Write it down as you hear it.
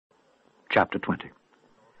Chapter 20.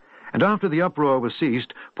 And after the uproar was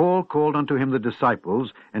ceased, Paul called unto him the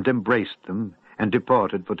disciples, and embraced them, and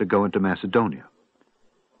departed for to go into Macedonia.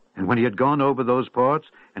 And when he had gone over those parts,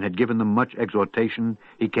 and had given them much exhortation,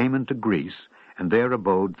 he came into Greece, and there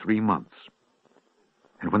abode 3 months.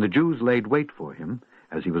 And when the Jews laid wait for him,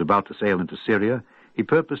 as he was about to sail into Syria, he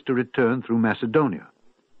purposed to return through Macedonia.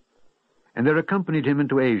 And there accompanied him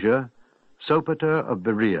into Asia Sopater of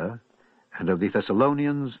Berea, and of the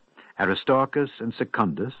Thessalonians Aristarchus and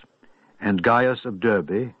Secundus, and Gaius of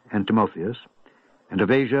Derbe, and Timotheus, and of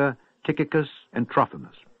Asia Tychicus and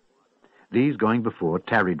Trophimus. These, going before,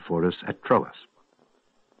 tarried for us at Troas.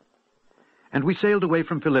 And we sailed away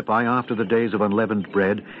from Philippi after the days of unleavened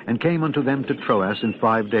bread, and came unto them to Troas in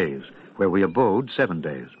 5 days, where we abode 7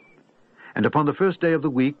 days. And upon the first day of the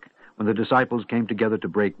week, when the disciples came together to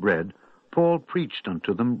break bread, Paul preached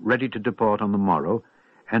unto them, ready to depart on the morrow,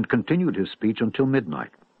 and continued his speech until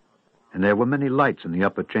midnight. And there were many lights in the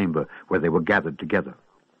upper chamber where they were gathered together.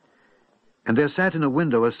 And there sat in a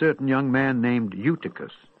window a certain young man named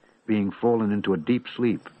Eutychus, being fallen into a deep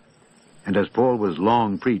sleep. And as Paul was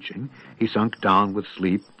long preaching, he sunk down with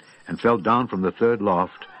sleep, and fell down from the 3rd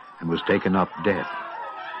loft, and was taken up dead.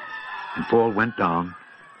 And Paul went down,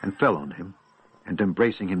 and fell on him, and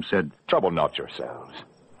embracing him said, Trouble not yourselves,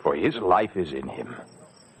 for his life is in him.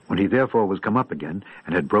 When he therefore was come up again,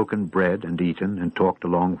 and had broken bread, and eaten, and talked a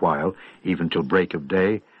long while, even till break of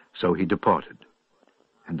day, so he departed.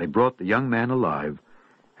 And they brought the young man alive,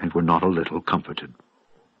 and were not a little comforted.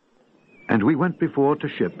 And we went before to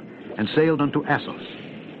ship, and sailed unto Assos,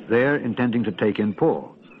 there intending to take in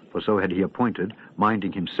Paul, for so had he appointed,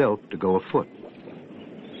 minding himself to go afoot.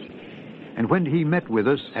 And when he met with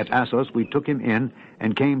us at Assos, we took him in,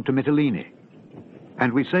 and came to Mytilene.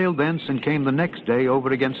 And we sailed thence, and came the next day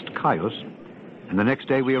over against Chios, and the next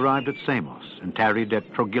day we arrived at Samos, and tarried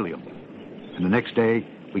at Trogyllium. And the next day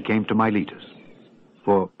we came to Miletus.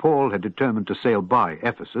 For Paul had determined to sail by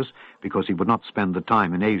Ephesus, because he would not spend the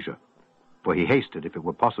time in Asia. For he hasted, if it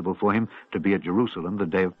were possible for him, to be at Jerusalem the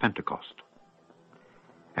day of Pentecost.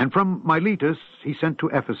 And from Miletus he sent to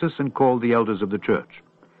Ephesus, and called the elders of the church.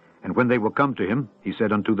 And when they were come to him, he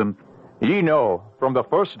said unto them, Ye know, from the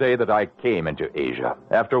first day that I came into Asia,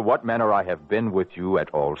 after what manner I have been with you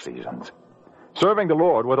at all seasons, serving the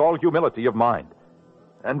Lord with all humility of mind,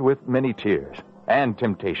 and with many tears and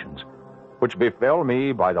temptations, which befell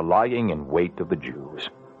me by the lying in wait of the Jews.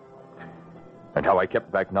 And how I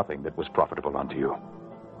kept back nothing that was profitable unto you,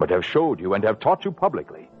 but have showed you and have taught you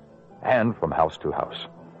publicly, and from house to house,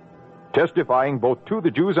 testifying both to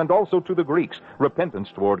the Jews and also to the Greeks, repentance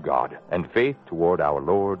toward God, and faith toward our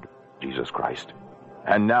Lord Jesus Christ.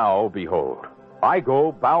 And now, behold, I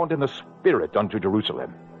go bound in the Spirit unto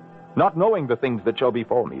Jerusalem, not knowing the things that shall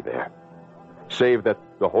befall me there, save that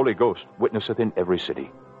the Holy Ghost witnesseth in every city,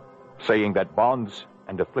 saying that bonds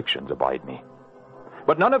and afflictions abide me.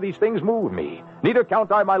 But none of these things move me, neither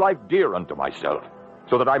count I my life dear unto myself,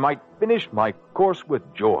 so that I might finish my course with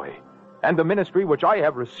joy, and the ministry which I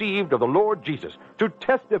have received of the Lord Jesus, to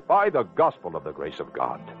testify the gospel of the grace of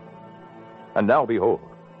God. And now, behold,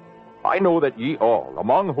 I know that ye all,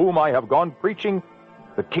 among whom I have gone preaching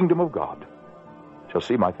the kingdom of God, shall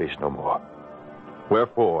see my face no more.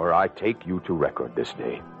 Wherefore I take you to record this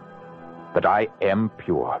day, that I am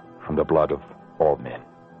pure from the blood of all men.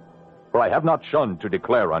 For I have not shunned to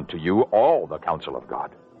declare unto you all the counsel of God.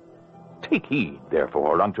 Take heed,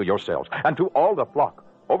 therefore, unto yourselves, and to all the flock,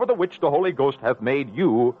 over the which the Holy Ghost hath made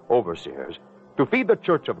you overseers, to feed the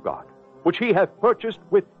church of God, which he hath purchased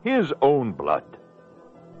with his own blood.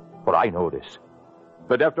 For I know this,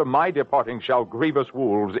 that after my departing shall grievous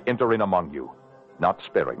wolves enter in among you, not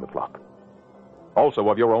sparing the flock. Also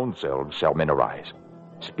of your own selves shall men arise,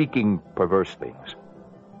 speaking perverse things,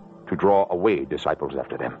 to draw away disciples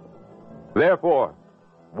after them. Therefore,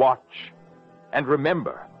 watch, and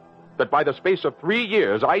remember that by the space of 3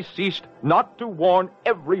 years I ceased not to warn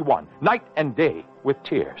every one, night and day, with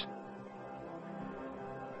tears.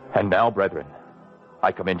 And now, brethren,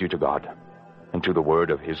 I commend you to God, and to the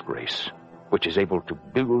word of his grace, which is able to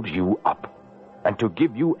build you up, and to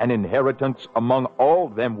give you an inheritance among all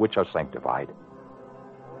them which are sanctified.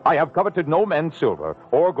 I have coveted no man's silver,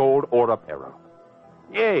 or gold, or apparel.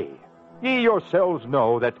 Yea, ye yourselves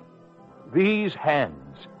know that these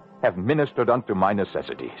hands have ministered unto my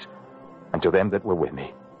necessities, and to them that were with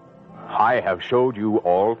me. I have showed you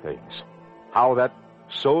all things, how that,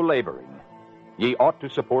 so laboring, ye ought to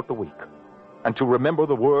support the weak, and to remember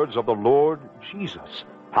the words of the Lord Jesus,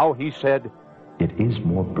 how he said, It is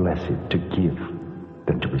more blessed to give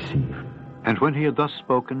than to receive. And when he had thus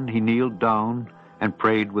spoken, he kneeled down and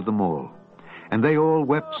prayed with them all. And they all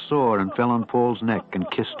wept sore and fell on Paul's neck and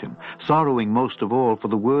kissed him, sorrowing most of all for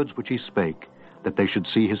the words which he spake, that they should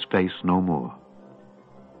see his face no more.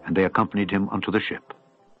 And they accompanied him unto the ship.